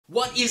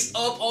What is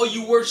up, all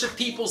you worship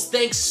peoples?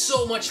 Thanks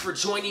so much for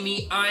joining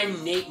me. I'm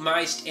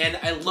Meyst, and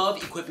I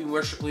love equipping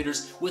worship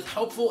leaders with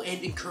helpful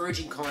and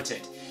encouraging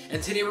content.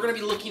 And today we're going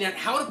to be looking at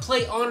how to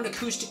play on an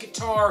acoustic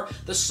guitar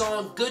the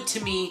song Good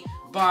to Me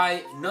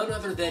by none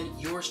other than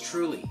yours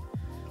truly.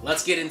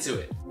 Let's get into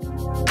it.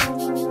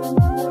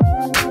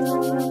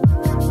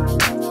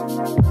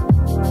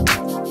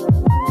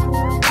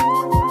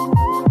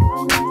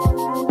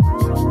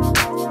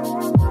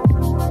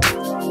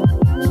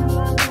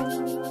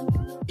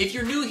 If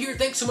you're new here,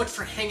 thanks so much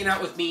for hanging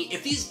out with me.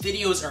 If these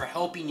videos are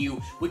helping you,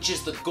 which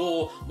is the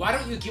goal, why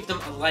don't you give them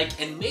a like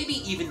and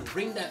maybe even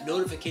ring that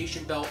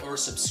notification bell or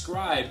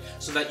subscribe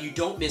so that you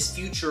don't miss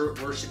future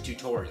worship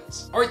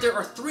tutorials. Alright, there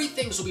are three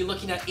things we'll be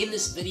looking at in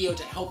this video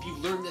to help you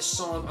learn this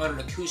song on an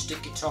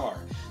acoustic guitar.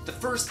 The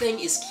first thing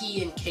is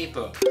key and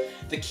capo.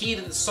 The key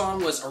that the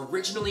song was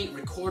originally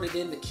recorded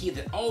in, the key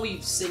that I'll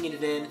be singing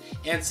it in,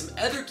 and some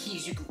other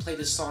keys you can play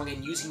this song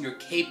in using your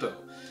capo.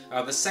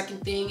 The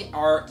second thing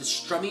are the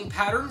strumming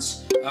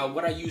patterns,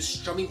 what I use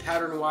strumming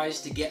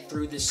pattern-wise to get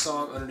through this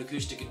song on an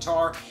acoustic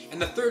guitar.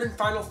 And the third and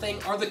final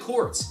thing are the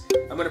chords.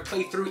 I'm going to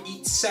play through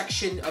each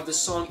section of the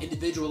song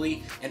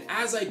individually, and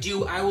as I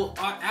do, I will,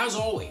 as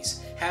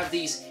always, have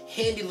these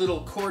handy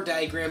little chord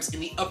diagrams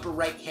in the upper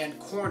right-hand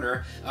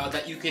corner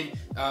that you can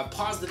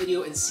pause the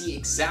video and see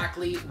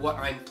exactly what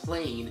I'm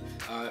playing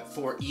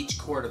for each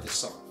chord of the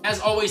song. As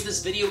always,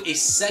 this video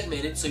is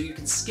segmented, so you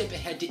can skip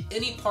ahead to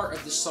any part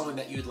of the song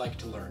that you'd like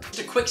to learn. Just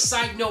a quick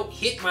side note,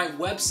 hit my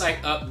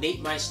website up,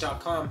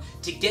 Meyst.com,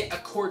 to get a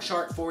chord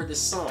chart for this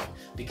song.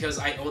 Because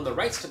I own the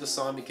rights to the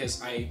song,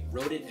 because I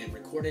wrote it and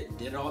recorded it and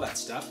did all that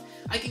stuff,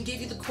 I can give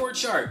you the chord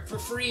chart for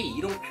free.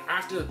 You don't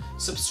have to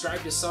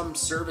subscribe to some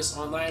service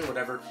online or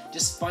whatever.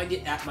 Just find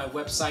it at my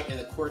website and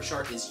the chord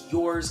chart is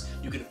yours.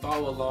 You can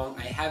follow along.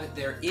 I have it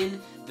there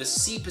in the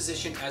C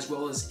position as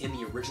well as in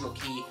the original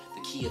key,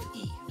 the key of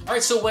E.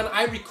 Alright, so when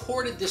I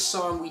recorded this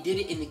song, we did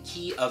it in the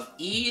key of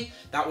E.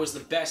 That was the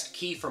best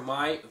key for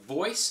my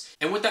voice.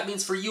 And what that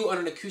means for you on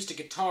an acoustic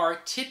guitar,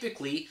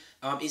 typically,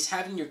 is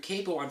having your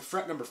capo on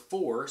fret number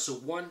 4, so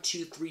 1,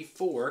 2, 3,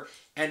 4,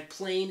 and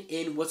playing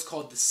in what's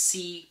called the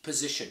C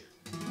position.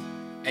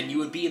 And you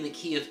would be in the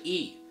key of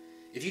E.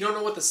 If you don't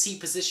know what the C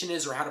position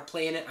is or how to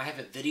play in it, I have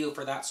a video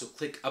for that, so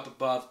click up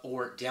above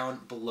or down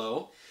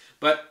below.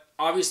 But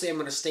obviously I'm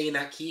going to stay in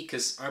that key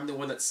because I'm the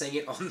one that sang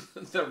it on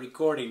the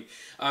recording.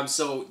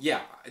 So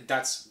yeah,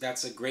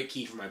 that's a great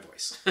key for my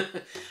voice.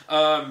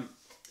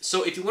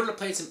 So if you wanted to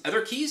play some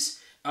other keys,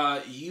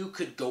 you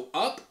could go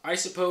up, I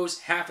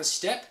suppose, half a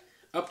step,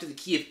 up to the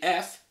key of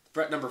F,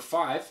 fret number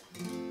 5,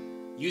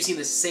 using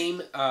the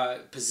same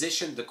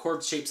position, the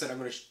chord shapes that I'm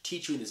going to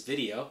teach you in this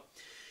video.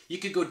 You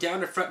could go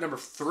down to fret number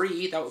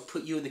 3, that would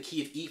put you in the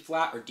key of E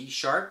flat or D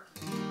sharp.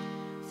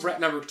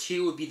 Fret number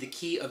 2 would be the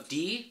key of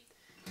D.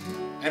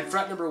 And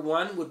fret number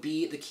 1 would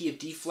be the key of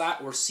D flat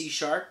or C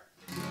sharp.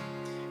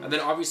 And then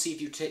obviously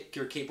if you take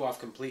your capo off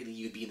completely,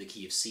 you'd be in the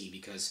key of C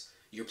because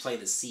you're playing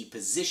the C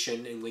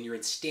position, and when you're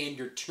in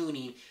standard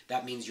tuning,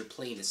 that means you're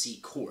playing a C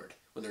chord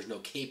when there's no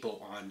capo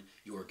on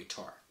your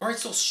guitar. Alright,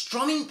 so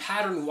strumming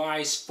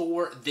pattern-wise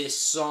for this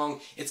song,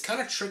 it's kind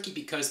of tricky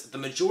because the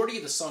majority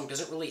of the song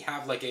doesn't really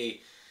have like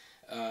a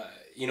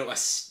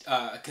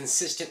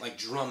consistent like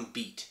drum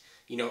beat.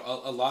 You know,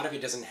 a lot of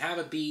it doesn't have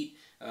a beat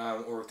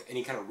or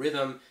any kind of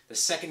rhythm. The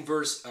second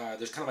verse,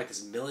 there's kind of like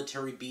this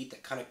military beat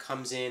that kind of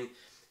comes in.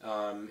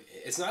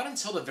 It's not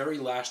until the very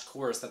last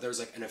chorus that there's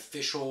like an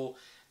official,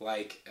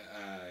 like,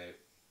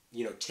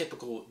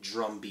 typical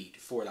drum beat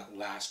for that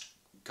last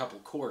couple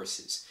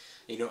choruses.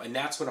 You know, and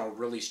that's when I'll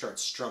really start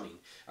strumming.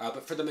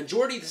 But for the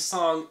majority of the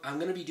song, I'm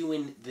going to be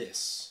doing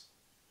this.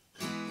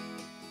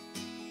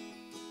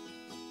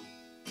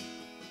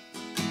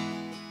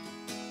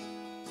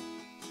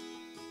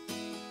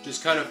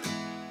 Just kind of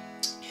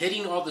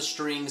hitting all the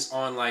strings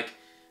on like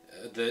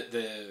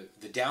the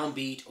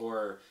downbeat,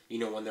 or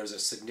when there's a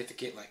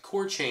significant like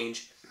chord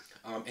change,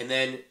 and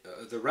then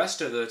the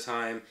rest of the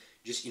time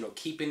just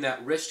keeping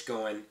that wrist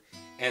going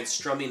and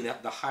strumming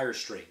the higher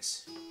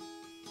strings.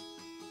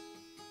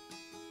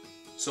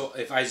 So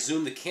if I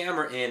zoom the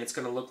camera in, it's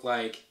going to look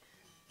like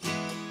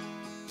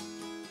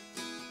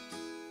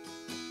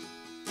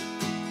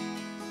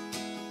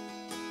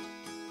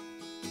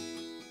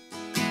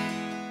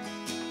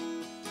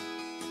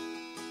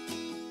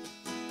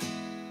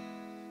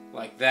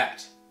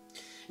that.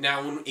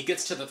 Now when it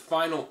gets to the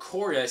final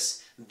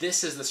chorus,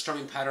 this is the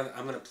strumming pattern that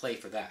I'm going to play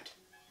for that.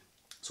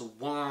 So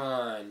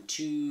 1,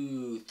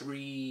 2,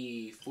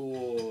 3,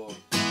 4.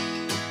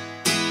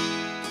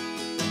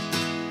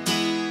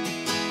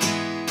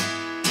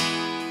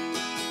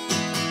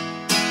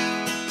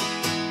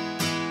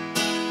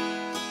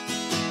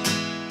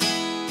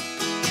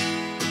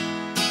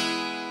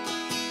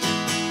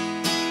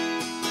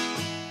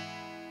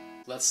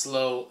 Let's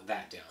slow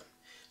that down.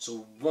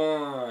 So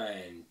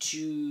 1,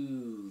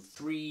 2,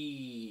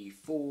 3,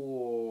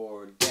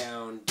 4,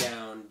 down,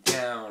 down,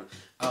 down,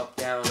 up,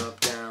 down, up,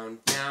 down,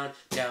 down,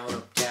 down,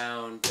 up,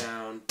 down,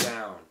 down,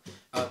 down,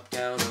 up,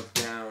 down, up,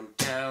 down,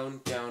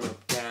 down, down,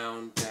 up,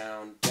 down,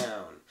 down,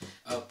 down.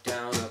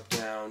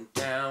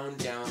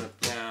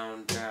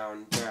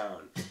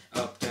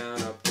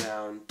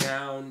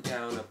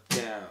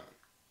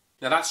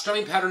 that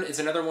strumming pattern is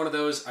another one of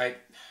those. I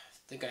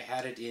think I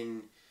had it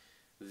in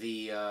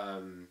the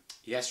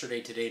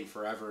Yesterday, Today, and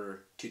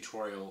Forever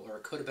tutorial, or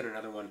it could have been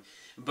another one.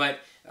 But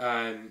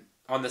on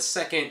the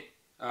second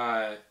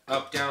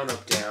up, down,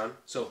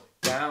 so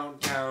down,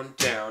 down,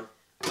 down,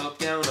 up,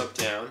 down,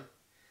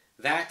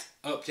 that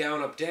up,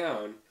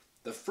 down,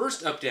 the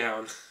first up,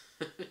 down,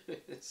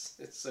 it's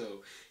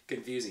so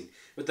confusing.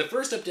 But the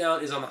first up,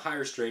 down is on the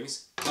higher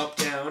strings, up,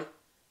 down,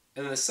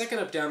 and then the second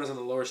up, down is on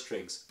the lower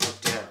strings, up,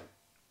 down.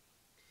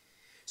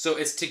 So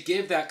it's to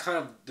give that kind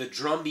of the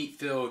drum beat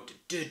feel,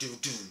 ga,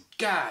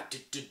 ga,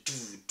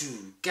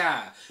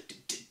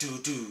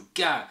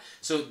 ga.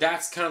 So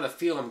that's kind of the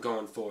feel I'm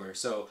going for.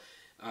 So,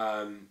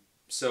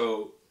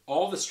 so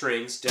all the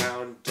strings,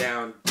 down,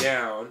 down,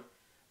 down,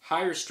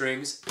 higher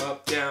strings,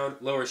 up, down,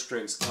 lower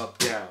strings, up,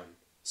 down.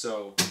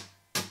 So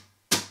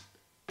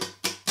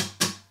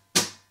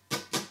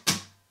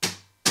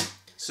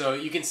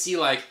you can see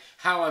like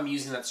how I'm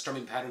using that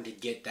strumming pattern to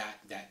get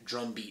that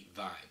drum beat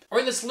vibe. All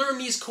right, let's learn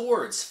these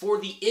chords. For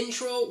the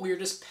intro, we're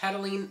just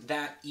pedaling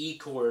that E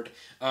chord,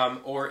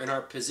 or in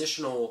our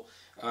positional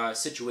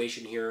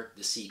situation here,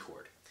 the C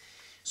chord.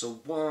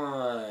 So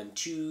 1,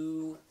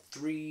 2,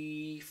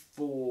 3,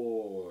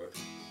 4.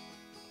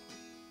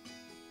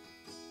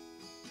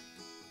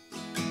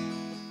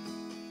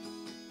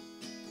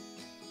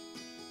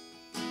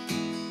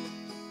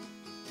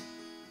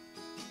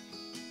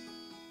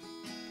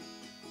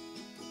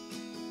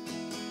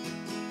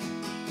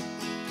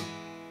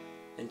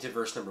 Into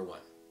verse number 1.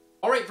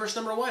 All right, verse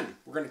number 1.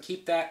 We're going to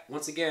keep that,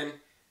 once again,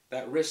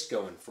 that wrist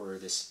going for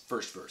this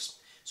first verse.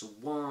 So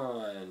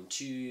 1,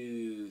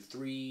 2,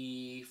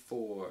 3,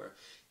 4.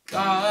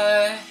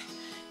 God,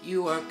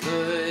 you are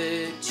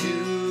good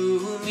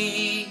to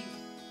me.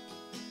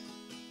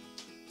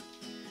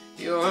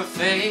 Your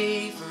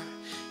favor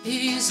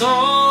is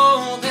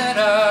all that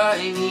I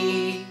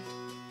need.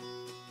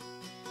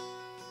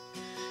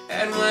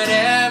 And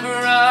whenever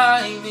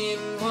I'm in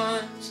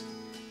want,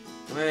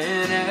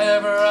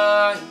 whenever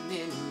I'm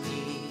in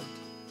need,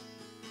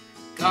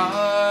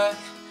 God,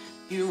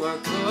 you are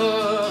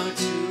good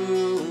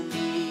to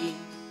me.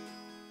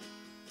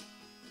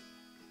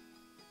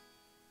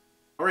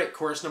 All right,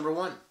 chorus number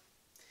 1.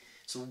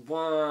 So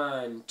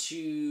 1,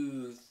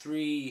 2,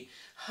 3.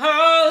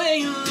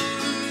 Hallelujah,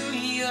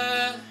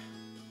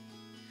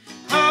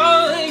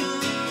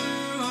 hallelujah,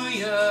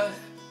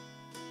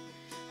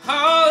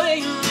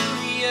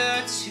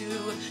 hallelujah to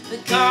the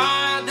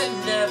God that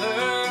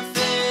never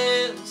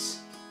fails.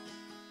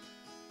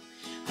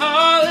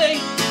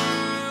 Hallelujah,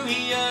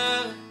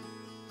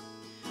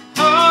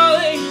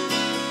 hallelujah,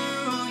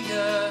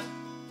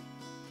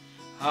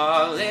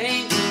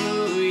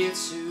 hallelujah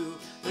to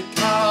the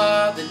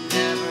God that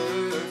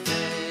never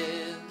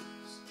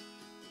fails.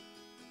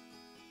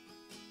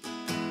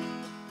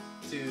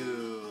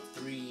 2,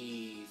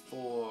 3,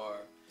 4,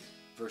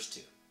 verse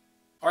 2.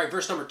 All right,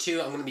 verse number 2,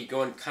 I'm going to be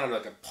going kind of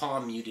like a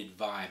palm muted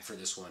vibe for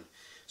this one.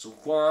 So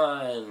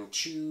 1,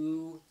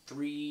 2,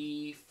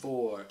 3,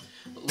 4.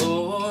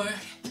 Lord,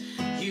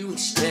 you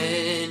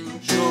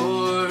extend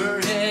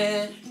your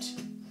hand,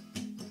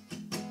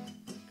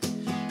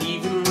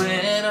 even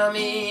when I'm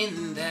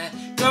in that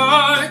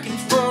dark and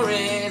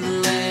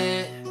foreign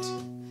land.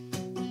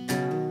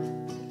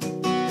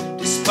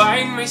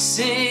 Despite my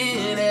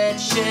sin and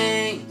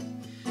shame,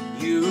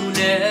 you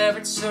never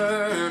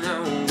turn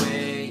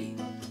away.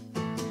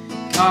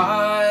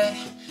 God,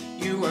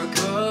 you are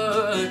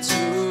good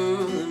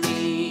to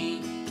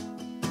me.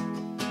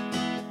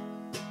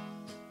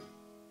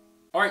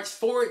 All right,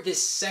 for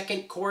this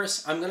second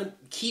chorus, I'm going to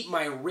keep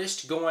my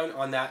wrist going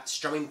on that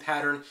strumming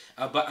pattern,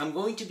 but I'm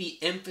going to be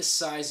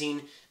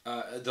emphasizing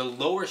the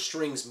lower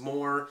strings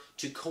more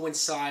to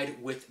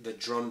coincide with the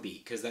drum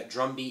beat, because that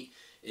drum beat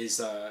is,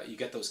 you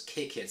get those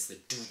kick hits, the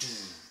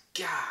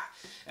do-do-ga,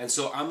 and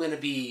so I'm going to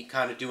be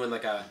kind of doing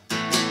like a,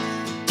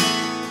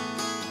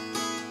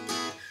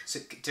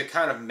 to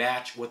kind of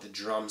match what the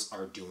drums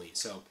are doing.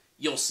 So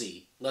you'll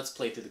see. Let's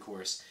play through the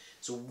chorus.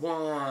 So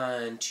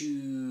 1,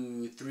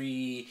 2,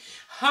 3.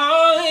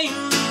 Hallelujah,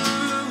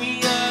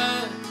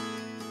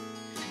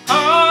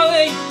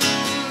 hallelujah,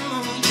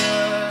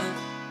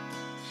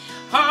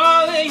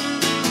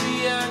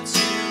 hallelujah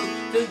to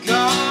the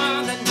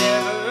God that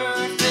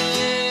never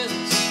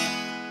fails.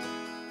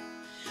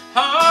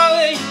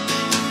 Hallelujah,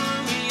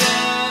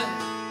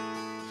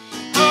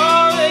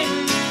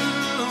 hallelujah,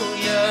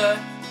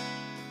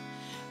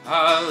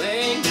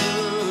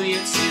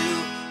 hallelujah to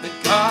the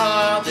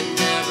God that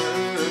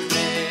never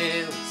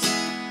fails.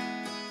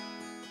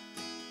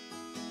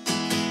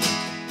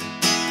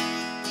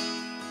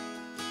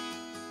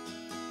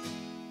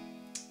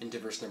 Into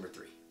verse number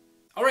 3.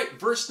 All right,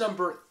 verse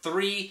number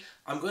 3,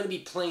 I'm going to be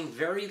playing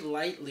very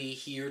lightly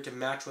here to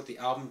match what the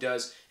album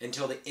does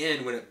until the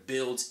end when it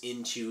builds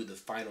into the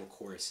final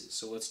choruses.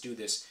 So let's do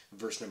this,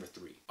 verse number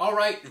 3. All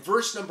right,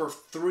 verse number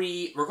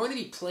 3, we're going to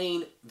be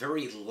playing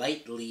very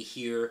lightly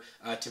here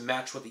to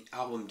match what the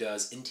album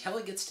does until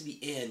it gets to the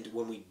end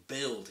when we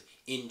build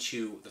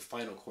into the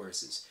final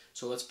choruses.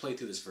 So let's play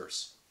through this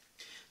verse.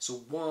 So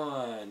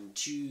 1,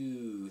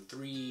 2,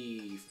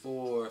 3,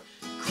 4.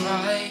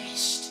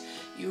 Christ,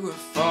 you are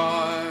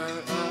far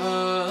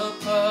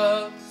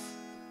above,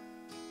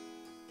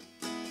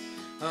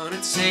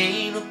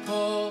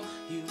 unattainable,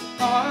 you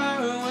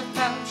are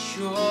without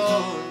your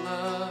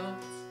love.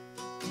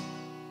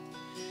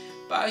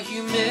 By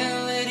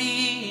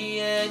humility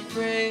and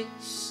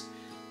grace,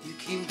 you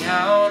came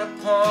down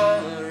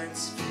upon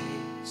earth's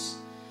face,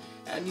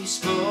 and you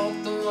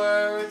spoke the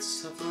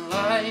words of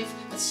life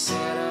that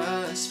set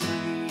us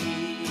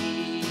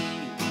free.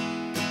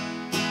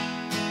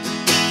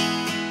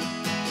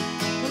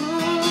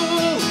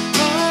 Ooh,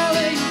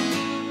 hallelujah.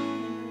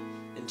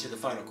 Into the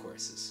final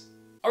choruses.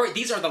 Alright,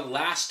 these are the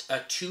last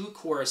 2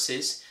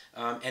 choruses,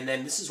 and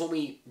then this is when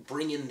we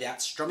bring in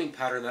that strumming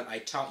pattern that I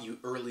taught you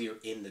earlier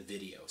in the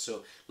video.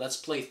 So let's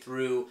play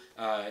through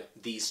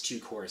these 2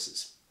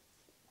 choruses.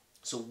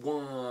 So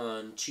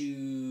 1,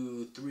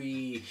 2,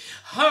 3,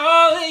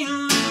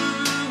 hallelujah,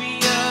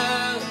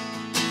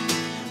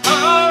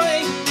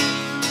 hallelujah,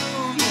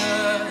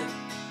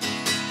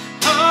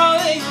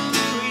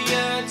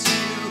 hallelujah to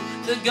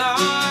the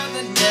God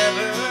that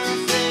never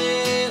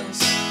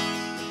fails.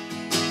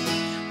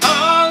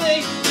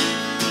 Hallelujah,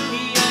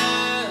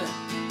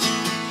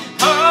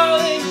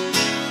 hallelujah,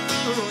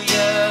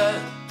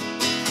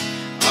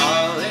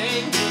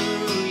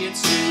 hallelujah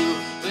to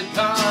the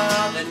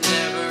God that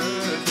never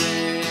fails.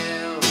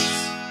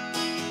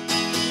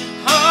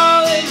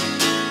 Hallelujah,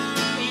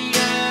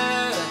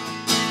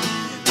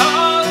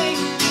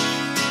 hallelujah,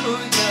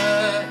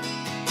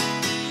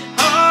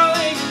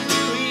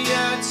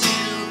 hallelujah to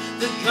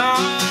the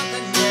God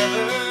that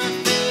never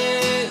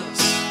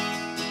fails.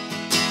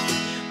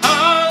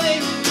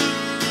 Hallelujah,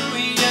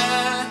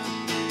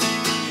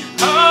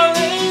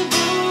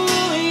 hallelujah,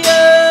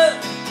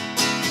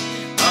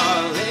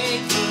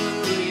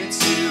 hallelujah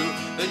to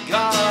the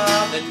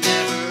God that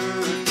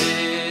never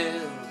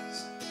fails.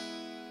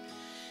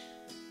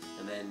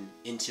 And then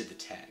into the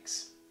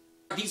tags.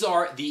 These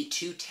are the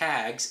 2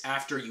 tags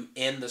after you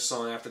end the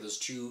song, after those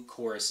 2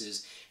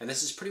 choruses, and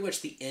this is pretty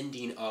much the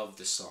ending of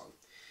the song.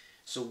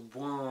 So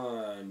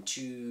 1,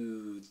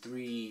 2,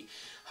 3,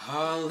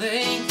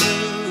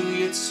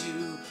 hallelujah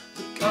to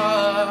the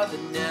God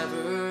that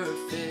never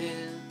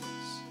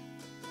fails.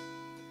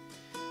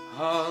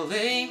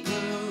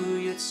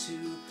 Hallelujah to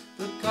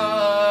the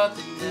God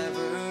that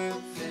never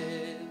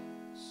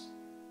fails.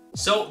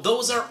 So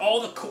those are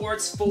all the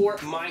chords for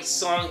my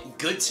song,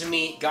 Good to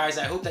Me. Guys,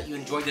 I hope that you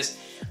enjoyed this.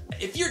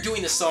 If you're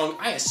doing the song,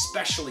 I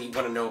especially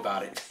want to know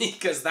about it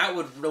because that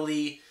would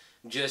really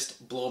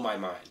just blow my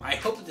mind. I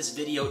hope that this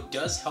video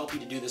does help you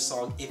to do this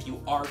song if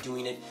you are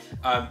doing it.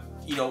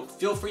 You know,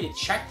 feel free to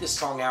check this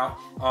song out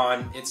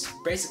it's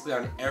basically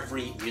on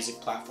every music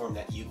platform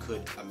that you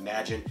could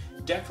imagine.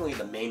 Definitely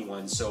the main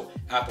ones, so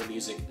Apple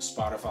Music,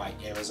 Spotify,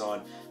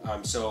 Amazon.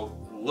 So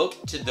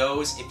look to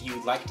those if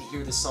you'd like to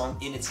hear the song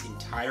in its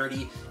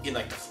entirety, in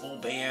like the full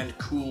band,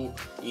 cool,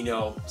 you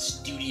know,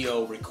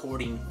 studio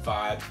recording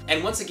vibe.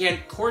 And once again,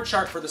 chord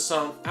chart for the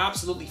song,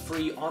 absolutely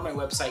free on my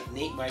website,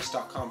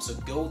 Meyst.com, so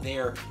go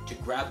there to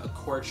grab a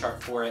chord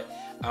chart for it.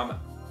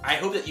 I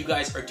hope that you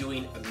guys are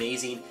doing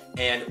amazing,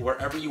 and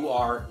wherever you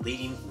are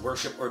leading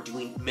worship or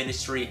doing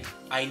ministry,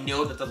 I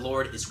know that the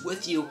Lord is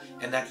with you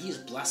and that He is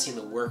blessing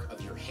the work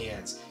of your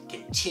hands.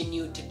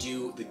 Continue to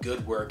do the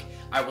good work.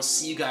 I will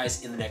see you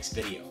guys in the next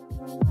video.